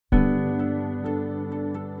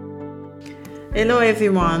Hello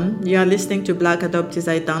everyone, you are listening to Black Adoptees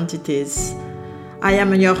Identities. I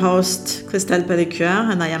am your host, Christelle Pellicure,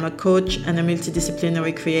 and I am a coach and a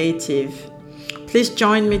multidisciplinary creative. Please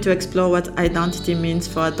join me to explore what identity means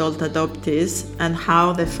for adult adoptees and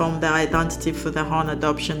how they form their identity for their own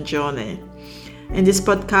adoption journey. In this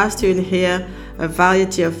podcast, you will hear a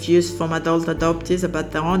variety of views from adult adoptees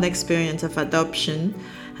about their own experience of adoption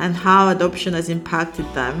and how adoption has impacted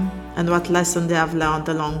them and what lessons they have learned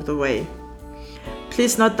along the way.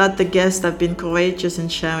 Please note that the guests have been courageous in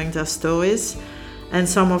sharing their stories, and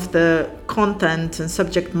some of the content and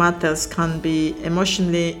subject matters can be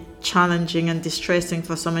emotionally challenging and distressing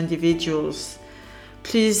for some individuals.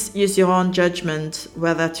 Please use your own judgment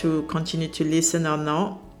whether to continue to listen or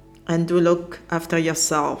not, and do look after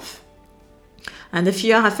yourself. And if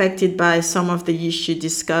you are affected by some of the issues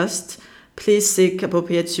discussed, please seek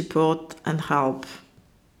appropriate support and help.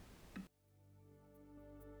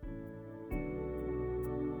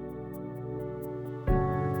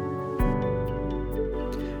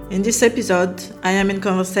 In this episode, I am in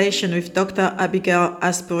conversation with Dr. Abigail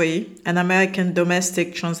Hasberry, an American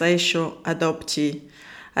domestic transracial adoptee.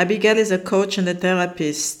 Abigail is a coach and a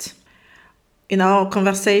therapist. In our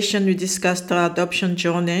conversation, we discussed her adoption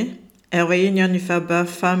journey, a reunion with her birth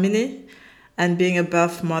family, and being a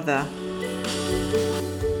birth mother.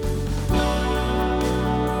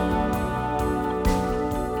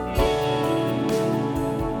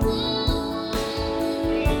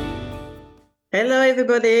 Hello,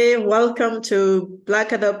 everybody. Welcome to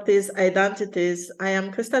Black Adoptees Identities. I am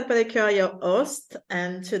Christelle Pellicure, your host,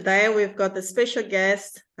 and today we've got a special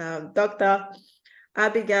guest, Dr.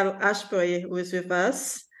 Abigail Hasberry, who is with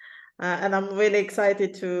us. And I'm really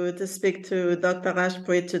excited to speak to Dr.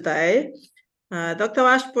 Hasberry today. Dr.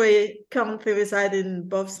 Hasberry currently resides in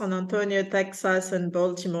both San Antonio, Texas, and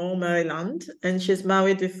Baltimore, Maryland, and she's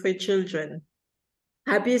married with 3 children.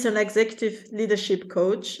 Abby is an executive leadership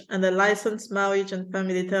coach and a licensed marriage and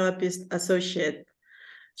family therapist associate.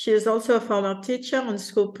 She is also a former teacher and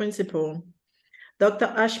school principal. Dr.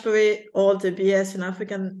 Hasberry holds a BS in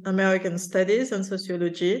African American Studies and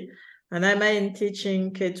Sociology, an MA in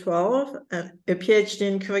Teaching K-12, a PhD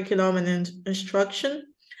in Curriculum and Instruction,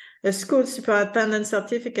 a School Superintendent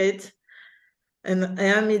Certificate, and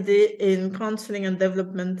an MED in Counseling and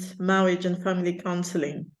Development, Marriage and Family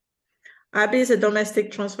Counseling. Abby is a domestic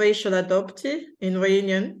transracial adoptee in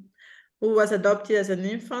Reunion who was adopted as an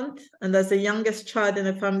infant and as the youngest child in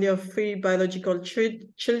a family of 3 biological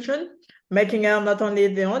children, making her not only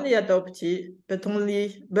the only adoptee,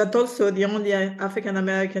 but also the only African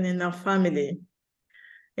American in her family.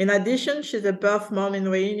 In addition, she's a birth mom in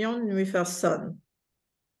Reunion with her son.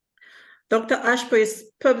 Dr. Hasberry is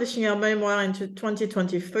publishing her memoir in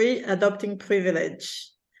 2023, Adopting Privilege.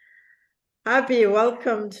 Abby,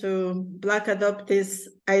 welcome to Black Adoptees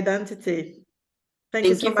Identity. Thank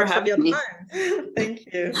you so much for your time.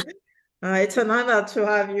 Thank you. It's an honor to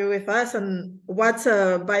have you with us. And what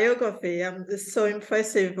a biography. It's so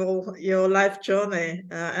impressive, your life journey.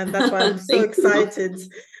 And that's why I'm so excited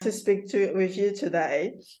to speak with you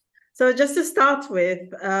today. So just to start with,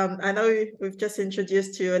 I know we've just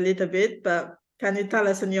introduced you a little bit, but can you tell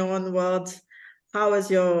us in your own words, how was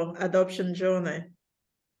your adoption journey?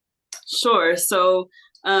 Sure. So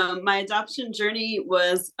my adoption journey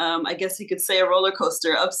was, I guess you could say, a roller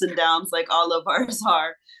coaster, ups and downs like all of ours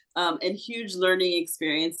are, and huge learning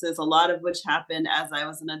experiences, a lot of which happened as I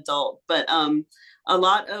was an adult, but a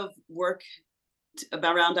lot of work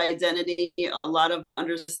around identity, a lot of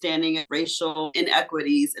understanding of racial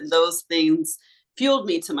inequities, and those things fueled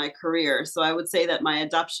me to my career. So I would say that my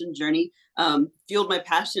adoption journey fueled my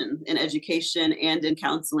passion in education and in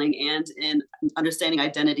counseling and in understanding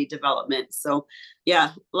identity development. So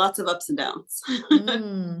yeah, lots of ups and downs.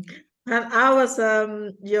 And how was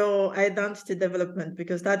your identity development?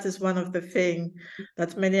 Because that is one of the things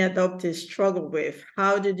that many adoptees struggle with.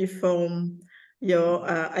 How did you form your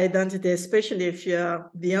identity, especially if you're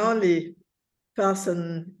the only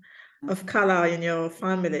person of color in your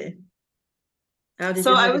family?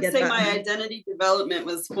 So I would say my identity development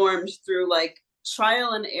was formed through like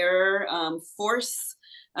trial and error, force,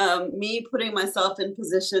 me putting myself in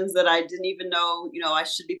positions that I didn't even know, I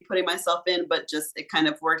should be putting myself in, but just it kind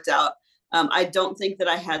of worked out. I don't think that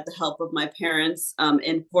I had the help of my parents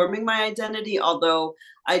in forming my identity, although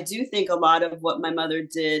I do think a lot of what my mother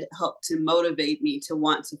did helped to motivate me to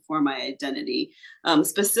want to form my identity.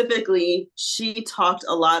 Specifically, she talked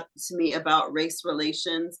a lot to me about race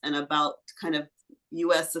relations and about kind of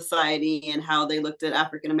US society and how they looked at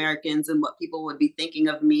African Americans and what people would be thinking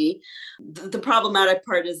of me. The problematic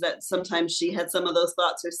part is that sometimes she had some of those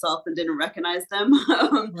thoughts herself and didn't recognize them.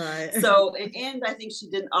 Right. So, and I think she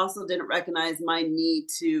didn't recognize my need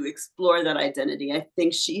to explore that identity. I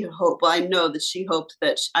think she hoped, well, I know that she hoped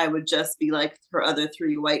that I would just be like her other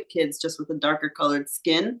three white kids, just with a darker colored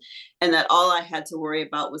skin, and that all I had to worry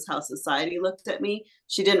about was how society looked at me.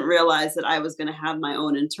 She didn't realize that I was going to have my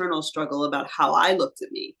own internal struggle about how I looked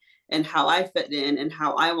at me and how I fit in and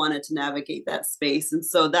how I wanted to navigate that space. And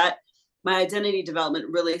so that my identity development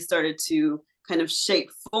really started to kind of shape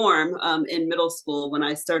form in middle school, when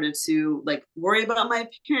I started to like worry about my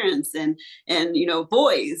appearance and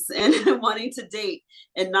boys and wanting to date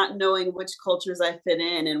and not knowing which cultures I fit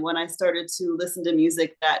in. And when I started to listen to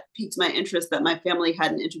music that piqued my interest, that my family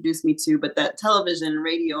hadn't introduced me to, but that television and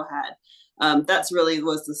radio had, that's really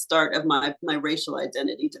was the start of my racial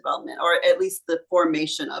identity development, or at least the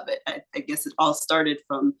formation of it. I guess it all started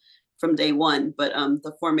from day one, but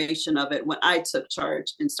the formation of it when I took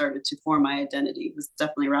charge and started to form my identity was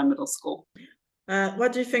definitely around middle school.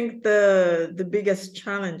 What do you think the biggest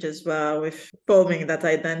challenges were with forming that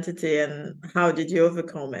identity, and how did you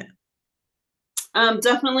overcome it?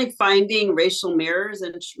 Definitely finding racial mirrors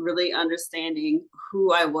and really understanding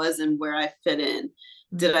who I was and where I fit in.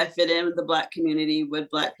 Did I fit in with the Black community? Would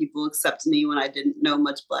Black people accept me when I didn't know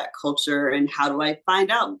much Black culture? And how do I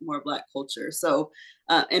find out more Black culture? So,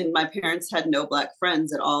 and my parents had no Black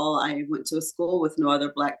friends at all. I went to a school with no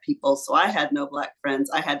other Black people, so I had no Black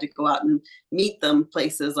friends. I had to go out and meet them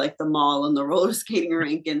places like the mall and the roller skating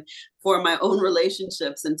rink and form my own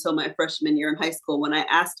relationships until my freshman year in high school, when I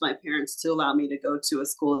asked my parents to allow me to go to a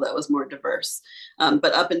school that was more diverse.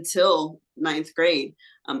 But up until ninth grade,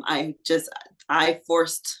 I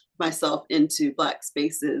forced myself into Black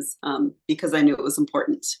spaces because I knew it was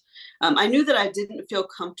important. I knew that I didn't feel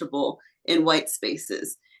comfortable in white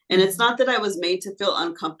spaces. And it's not that I was made to feel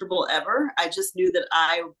uncomfortable ever. I just knew that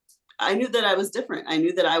I knew that I was different. I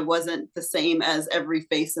knew that I wasn't the same as every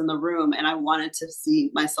face in the room, and I wanted to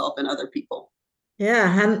see myself in other people.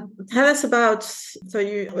 Yeah, and tell us about, so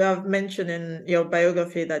you have mentioned in your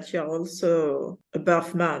biography that you're also a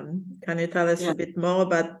birth mom. Can you tell us a bit more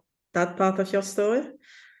about that part of your story?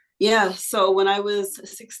 Yeah, so when I was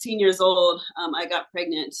 16 years old, I got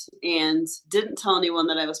pregnant and didn't tell anyone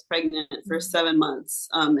that I was pregnant for 7 months.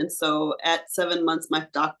 And so at 7 months, my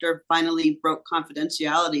doctor finally broke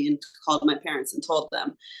confidentiality and called my parents and told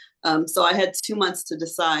them. So I had 2 months to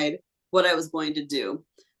decide what I was going to do.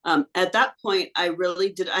 At that point, I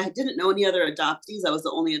didn't know any other adoptees. I was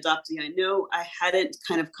the only adoptee I knew. I hadn't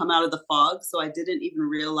kind of come out of the fog, so I didn't even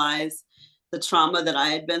realize the trauma that I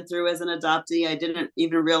had been through as an adoptee. I didn't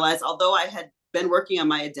even realize, although I had been working on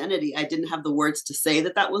my identity, I didn't have the words to say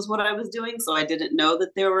that that was what I was doing. So I didn't know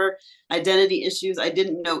that there were identity issues. I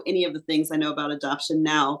didn't know any of the things I know about adoption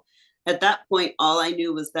now. At that point, all I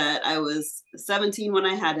knew was that I was 17 when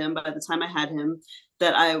I had him. By the time I had him,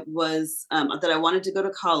 that I wanted to go to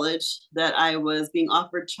college, that I was being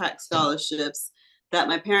offered track scholarships, that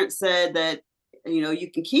my parents said that, you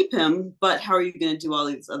can keep him, but how are you going to do all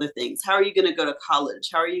these other things? How are you going to go to college?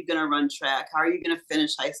 How are you going to run track? How are you going to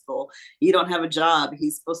finish high school? You don't have a job.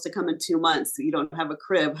 He's supposed to come in 2 months. You don't have a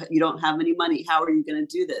crib. You don't have any money. How are you going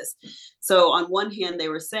to do this? So on one hand, they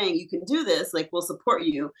were saying, you can do this, like, we'll support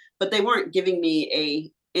you, but they weren't giving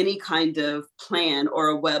me any kind of plan or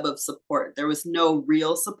a web of support. There was no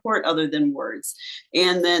real support other than words.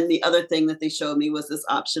 And then the other thing that they showed me was this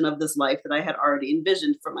option of this life that I had already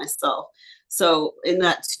envisioned for myself. So in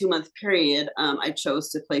that 2-month period, I chose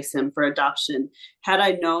to place him for adoption. Had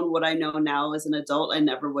I known what I know now as an adult, I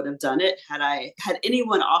never would have done it. Had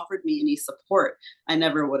anyone offered me any support, I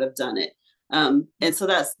never would have done it. And so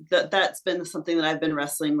that's been something that I've been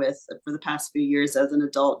wrestling with for the past few years as an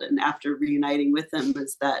adult. And after reuniting with him,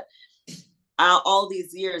 is that all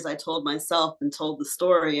these years I told myself and told the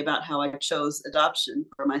story about how I chose adoption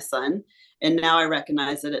for my son. And now I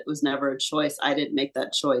recognize that it was never a choice. I didn't make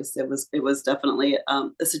that choice. It was definitely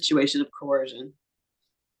a situation of coercion.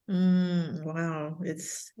 Wow,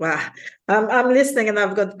 wow. I'm listening and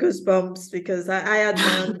I've got goosebumps because I had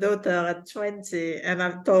my own daughter at 20 and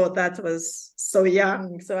I thought that was so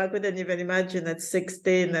young. So I couldn't even imagine at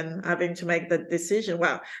 16 and having to make that decision.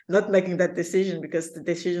 Well, not making that decision because the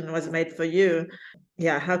decision was made for you.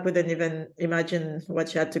 Yeah, I couldn't even imagine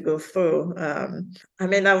what you had to go through. I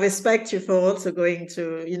mean, I respect you for also going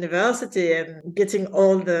to university and getting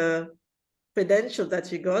all the credentials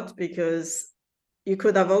that you got, because you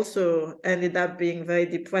could have also ended up being very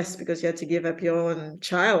depressed because you had to give up your own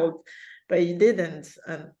child, but you didn't.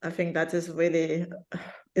 And I think that is really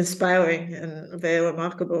inspiring and very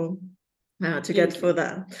remarkable to get Thank through you.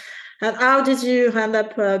 that. And how did you end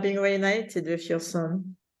up being reunited with your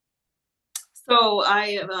son? So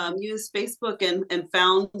I used Facebook and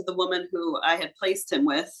found the woman who I had placed him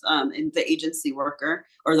with, in the agency worker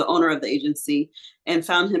or the owner of the agency, and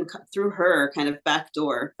found him through her kind of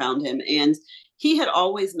backdoor, found him. And he had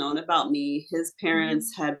always known about me. His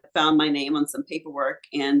parents had found my name on some paperwork,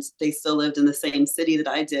 and they still lived in the same city that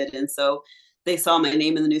I did. And so they saw my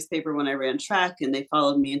name in the newspaper when I ran track, and they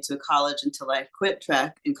followed me into college until I quit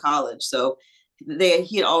track in college. So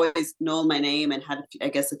he had always known my name and had, I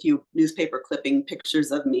guess, a few newspaper clipping pictures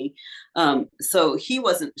of me. So he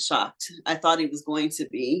wasn't shocked. I thought he was going to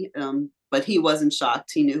be, but he wasn't shocked.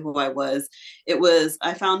 He knew who I was.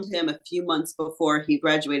 I found him a few months before he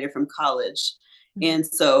graduated from college. And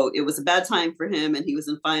so it was a bad time for him, and he was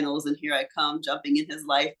in finals, and here I come jumping in his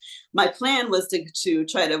life. My plan was to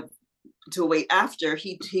try to wait after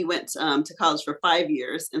he went to college for 5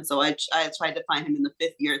 years, and so I tried to find him in the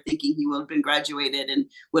 5th year, thinking he would have been graduated and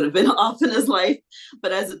would have been off in his life.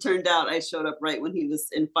 But as it turned out, I showed up right when he was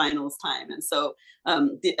in finals time, and so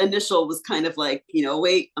the initial was kind of like,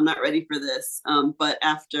 wait, I'm not ready for this. But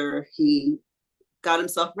after he got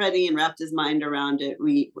himself ready and wrapped his mind around it,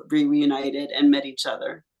 we reunited and met each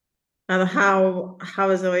other. And how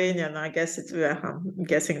was the reunion? I guess I'm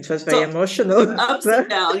guessing it was very So emotional. ups and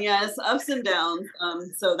downs, yes, ups and downs.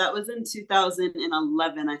 So that was in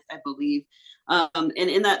 2011, I believe. And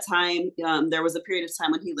in that time, there was a period of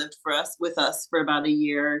time when he lived with us for about a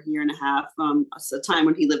year and a half. So a time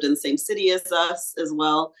when he lived in the same city as us as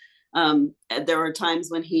well. There were times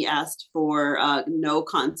when he asked for no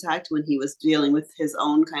contact when he was dealing with his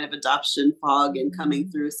own kind of adoption fog and coming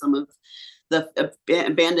through some of the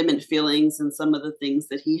abandonment feelings and some of the things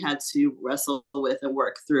that he had to wrestle with and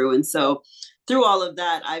work through. And so through all of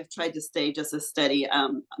that, I've tried to stay just as steady.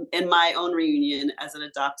 In my own reunion as an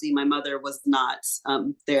adoptee, my mother was not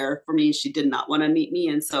there for me. She did not want to meet me.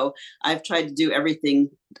 And so I've tried to do everything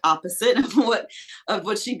opposite of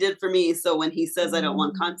what she did for me. So when he says I don't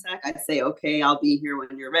want contact, I say, okay, I'll be here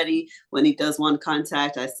when you're ready. When he does want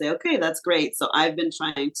contact, I say, okay, that's great. So I've been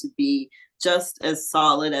trying to be just as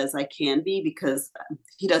solid as I can be, because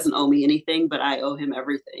he doesn't owe me anything, but I owe him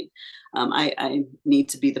everything. I need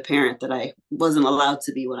to be the parent that I wasn't allowed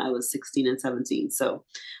to be when I was 16 and 17. So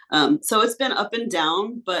it's been up and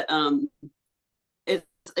down, but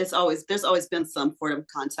there's always been some form of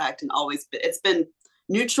contact, and it's been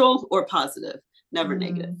neutral or positive, never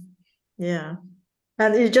negative. Yeah.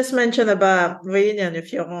 And you just mentioned about reunion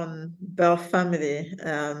with your own birth family.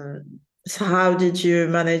 So how did you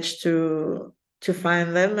manage to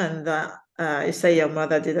find them? And you say your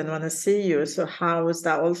mother didn't want to see you. So how was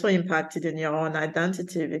that also impacted in your own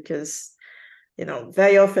identity? Because,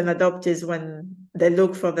 very often adoptees, when they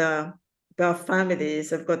look for their birth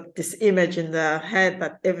families, they've got this image in their head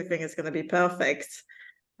that everything is going to be perfect,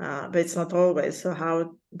 but it's not always. So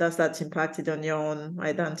how does that impact on your own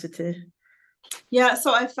identity? Yeah,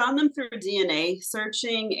 so I found them through DNA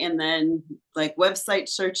searching, and then like website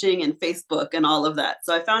searching and Facebook and all of that.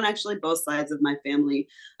 So I found actually both sides of my family.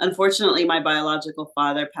 Unfortunately, my biological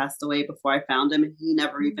father passed away before I found him, and he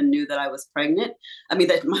never even knew that I was pregnant. I mean,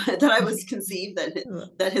 that I was conceived,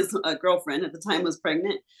 that his girlfriend at the time was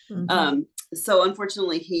pregnant. So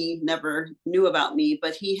unfortunately, he never knew about me,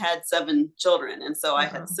 but he had 7 children. And so I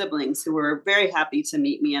had siblings who were very happy to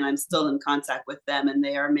meet me, and I'm still in contact with them, and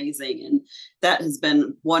they are amazing. And that has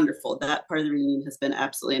been wonderful. That part of the reunion has been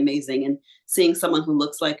absolutely amazing. And seeing someone who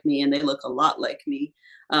looks like me, and they look a lot like me,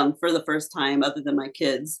 for the first time, other than my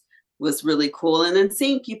kids, was really cool. And then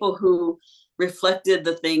seeing people who reflected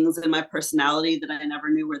the things in my personality that I never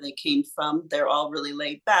knew where they came from. They're all really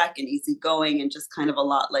laid back and easygoing and just kind of a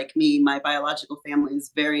lot like me. My biological family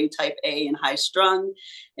is very type A and high strung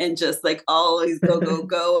and just like always go, go,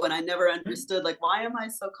 go. And I never understood, like, why am I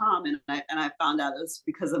so calm? And I found out it was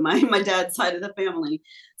because of my dad's side of the family.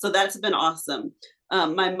 So that's been awesome.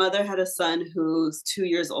 My mother had a son who's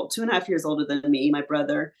 2.5 years older than me, my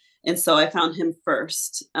brother. And so I found him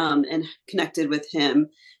first, and connected with him.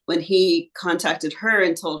 When he contacted her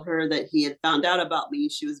and told her that he had found out about me,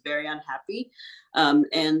 she was very unhappy,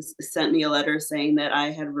 and sent me a letter saying that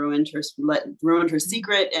I had ruined her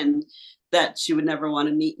secret, and that she would never want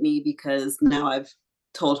to meet me because now I've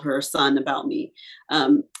told her son about me.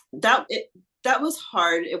 That was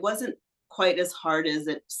hard. It wasn't quite as hard as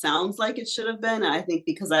it sounds like it should have been. I think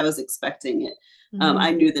because I was expecting it.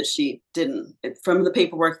 I knew that she didn't, from the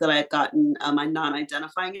paperwork that I had gotten, my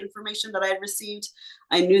non-identifying information that I had received,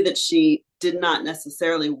 I knew that she did not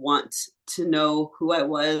necessarily want to know who I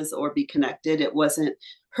was or be connected. It wasn't,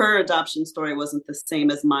 her adoption story wasn't the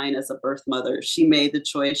same as mine as a birth mother. She made the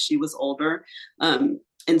choice. She was older.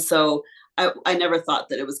 And so I never thought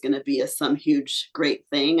that it was going to be some huge, great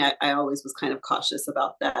thing. I always was kind of cautious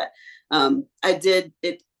about that.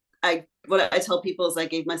 What I tell people is I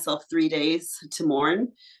gave myself 3 days to mourn.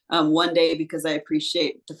 1 day because I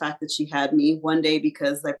appreciate the fact that she had me. 1 day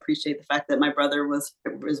because I appreciate the fact that my brother was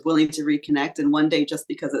willing to reconnect, and 1 day just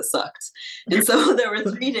because it sucked. And so there were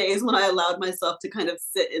 3 days when I allowed myself to kind of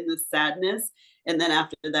sit in this sadness. And then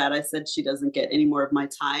after that, I said she doesn't get any more of my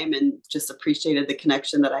time, and just appreciated the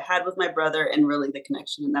connection that I had with my brother, and really the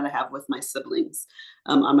connection that I have with my siblings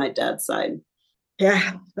on my dad's side.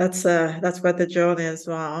 Yeah, that's quite a journey as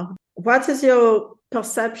well. What is your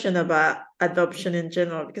perception about adoption in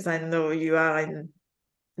general? Because I know you are in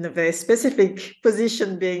a very specific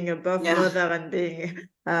position, being a birth mother and being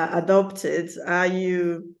adopted. Are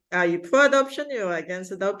you pro-adoption? You're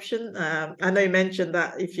against adoption? I know you mentioned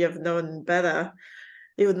that if you have known better,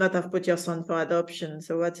 you would not have put your son for adoption.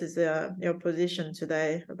 So what is your position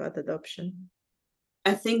today about adoption?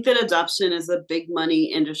 I think that adoption is a big money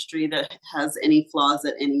industry that has any flaws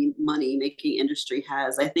that any money making industry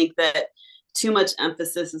has. I think that too much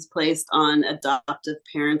emphasis is placed on adoptive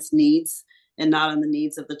parents' needs and not on the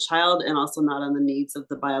needs of the child, and also not on the needs of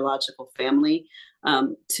the biological family.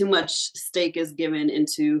 Too much stake is given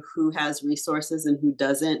into who has resources and who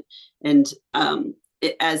doesn't. And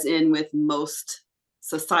as in with most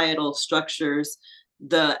societal structures,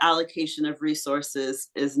 the allocation of resources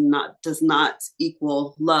does not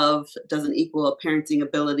equal love, doesn't equal a parenting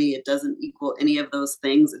ability, it doesn't equal any of those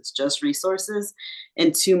things. It's just resources,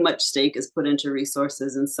 and too much stake is put into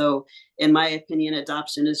resources. And so, in my opinion,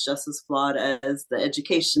 adoption is just as flawed as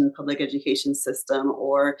the public education system,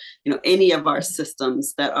 or any of our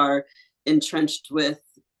systems that are entrenched with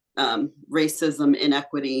racism,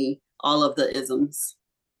 inequity, all of the isms.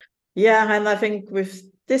 Yeah, and I think with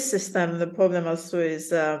this system, the problem also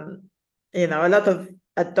is, a lot of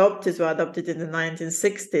adoptees were adopted in the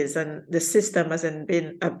 1960s, and the system hasn't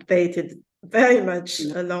been updated very much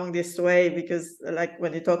along this way, because like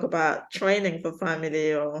when you talk about training for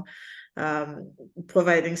family or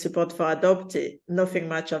providing support for adoptee, nothing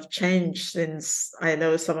much have changed since I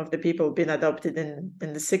know some of the people who've been adopted in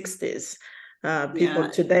the 60s. People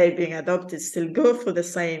today being adopted still go through the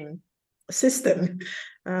same system.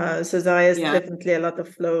 So there is definitely a lot of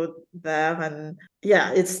flow there, and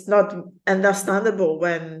it's not understandable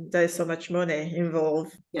when there's so much money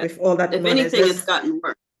involved with all that if money. Anything, it's gotten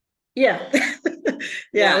worse.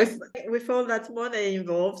 With all that money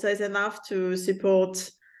involved, there's enough to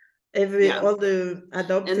support all the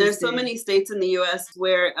adoptees. And there's so many states in the U.S.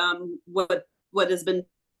 where what has been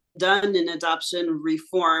done in adoption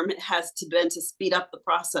reform has been to speed up the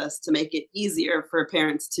process to make it easier for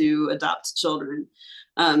parents to adopt children.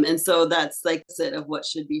 And so that's like I said, of what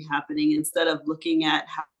should be happening, instead of looking at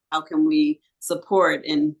how can we support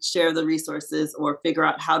and share the resources or figure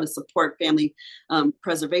out how to support family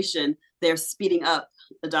preservation. They're speeding up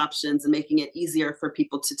adoptions and making it easier for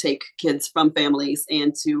people to take kids from families,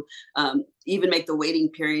 and to even make the waiting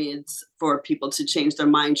periods for people to change their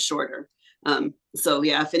mind shorter. So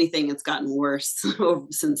if anything, it's gotten worse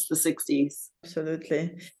since the 60s.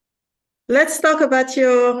 Absolutely. Let's talk about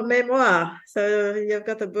your memoir. So you've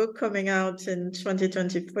got a book coming out in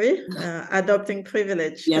 2023, Adopting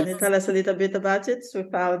Privilege. Yes. Can you tell us a little bit about it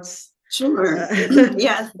without... Sure.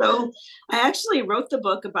 So I actually wrote the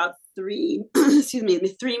book about 3,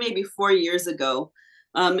 maybe 4 years ago,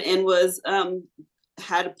 and was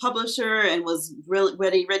had a publisher and was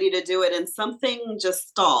really ready to do it, and something just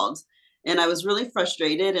stalled. And I was really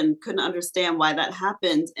frustrated and couldn't understand why that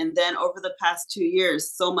happened. And then over the past 2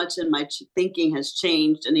 years, so much in my thinking has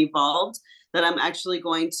changed and evolved that I'm actually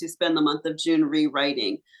going to spend the month of June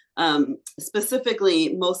rewriting.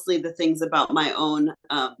 Specifically, mostly the things about my own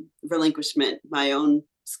relinquishment, my own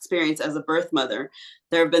experience as a birth mother.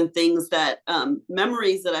 There have been things that,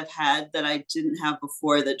 memories that I've had that I didn't have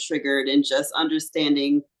before that triggered, and just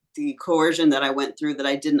understanding the coercion that I went through that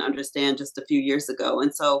I didn't understand just a few years ago.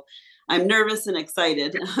 And so I'm nervous and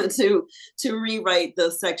excited to rewrite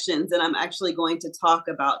those sections. And I'm actually going to talk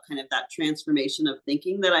about kind of that transformation of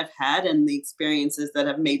thinking that I've had, and the experiences that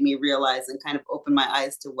have made me realize and kind of open my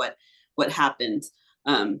eyes to what happened.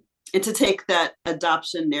 And to take that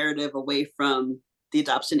adoption narrative away from the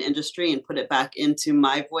adoption industry and put it back into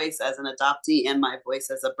my voice as an adoptee and my voice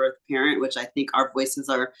as a birth parent, which I think our voices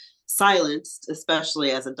are silenced,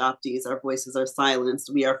 especially as adoptees. Our voices are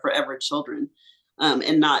silenced. We are forever children.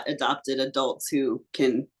 and not adopted adults who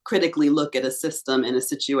can critically look at a system and a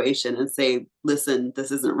situation and say, listen,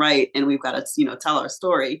 this isn't right, and we've got to, tell our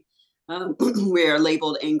story. We are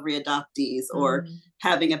labeled angry adoptees or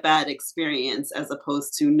having a bad experience, as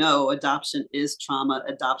opposed to, no, adoption is trauma,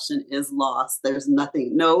 adoption is loss. There's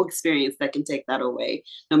no experience that can take that away.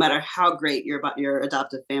 No matter how great your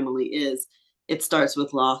adoptive family is, it starts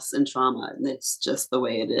with loss and trauma, and it's just the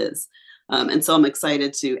way it is. And so I'm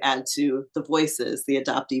excited to add to the voices, the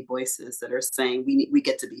adoptee voices that are saying we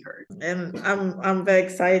get to be heard. And I'm very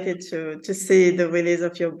excited to see the release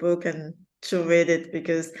of your book and to read it,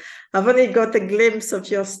 because I've only got a glimpse of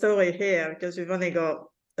your story here because we've only got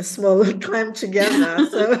a small time together.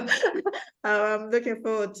 So I'm looking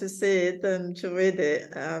forward to see it and to read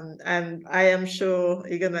it. And I am sure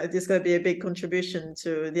it's gonna be a big contribution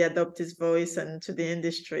to the adoptees' voice and to the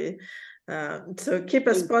industry. So keep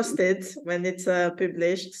us posted when it's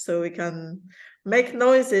published, so we can make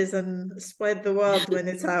noises and spread the word when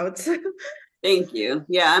it's out. Thank you.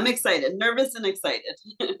 Yeah, I'm excited, nervous and excited.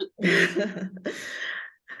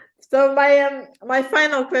 So my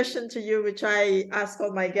final question to you, which I ask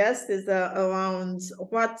all my guests, is around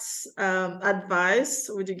what advice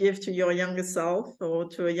would you give to your younger self or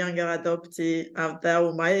to a younger adoptee out there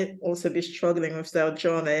who might also be struggling with their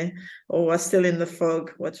journey or are still in the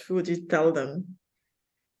fog? What would you tell them?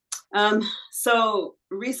 So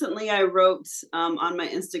recently I wrote on my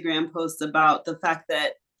Instagram post about the fact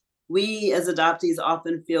that we as adoptees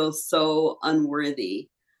often feel so unworthy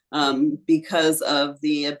because of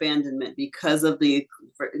the abandonment, because of the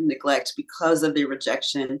neglect, because of the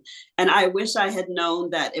rejection. And I wish I had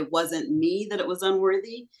known that it wasn't me that it was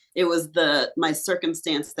unworthy. It was my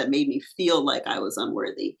circumstance that made me feel like I was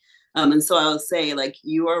unworthy. And so I would say, like,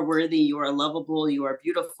 you are worthy, you are lovable, you are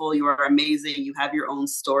beautiful, you are amazing, you have your own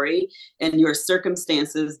story, and your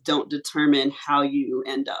circumstances don't determine how you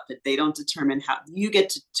end up. They don't determine how you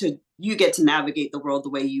get to navigate the world the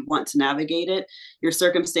way you want to navigate it. Your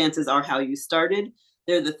circumstances are how you started.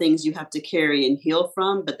 They're the things you have to carry and heal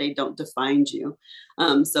from, but they don't define you.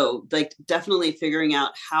 So like definitely figuring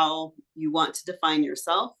out how you want to define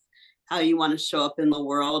yourself, how you want to show up in the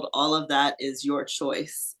world, all of that is your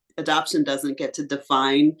choice. Adoption doesn't get to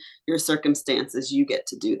define your circumstances. You get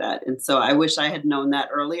to do that. And so I wish I had known that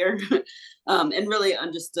earlier and really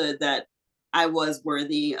understood that I was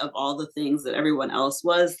worthy of all the things that everyone else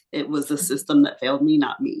was. It was the system that failed me,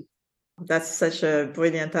 not me. That's such a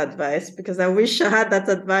brilliant advice, because I wish I had that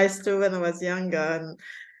advice too when I was younger, and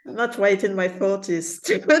I'm not waiting my 40s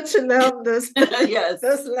to learn those, yes.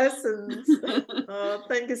 those lessons.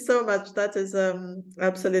 Thank you so much. That is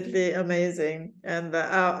absolutely amazing. And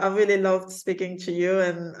I really loved speaking to you,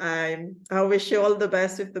 and I wish you all the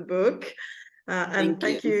best with the book. And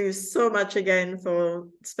thank you so much again for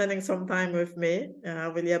spending some time with me. I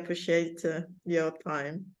really appreciate your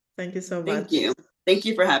time. Thank you so much. Thank you. Thank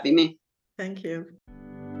you for having me. Thank you.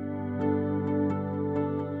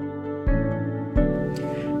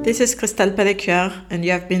 This is Christelle Pellicure, and you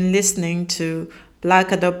have been listening to Black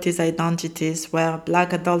Adoptees Identities, where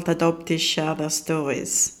Black adult adoptees share their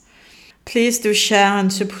stories. Please do share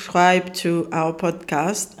and subscribe to our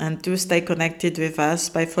podcast, and do stay connected with us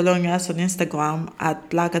by following us on Instagram at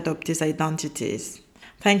Black Adoptees Identities.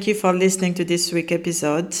 Thank you for listening to this week's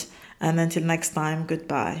episode, and until next time,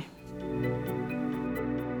 goodbye.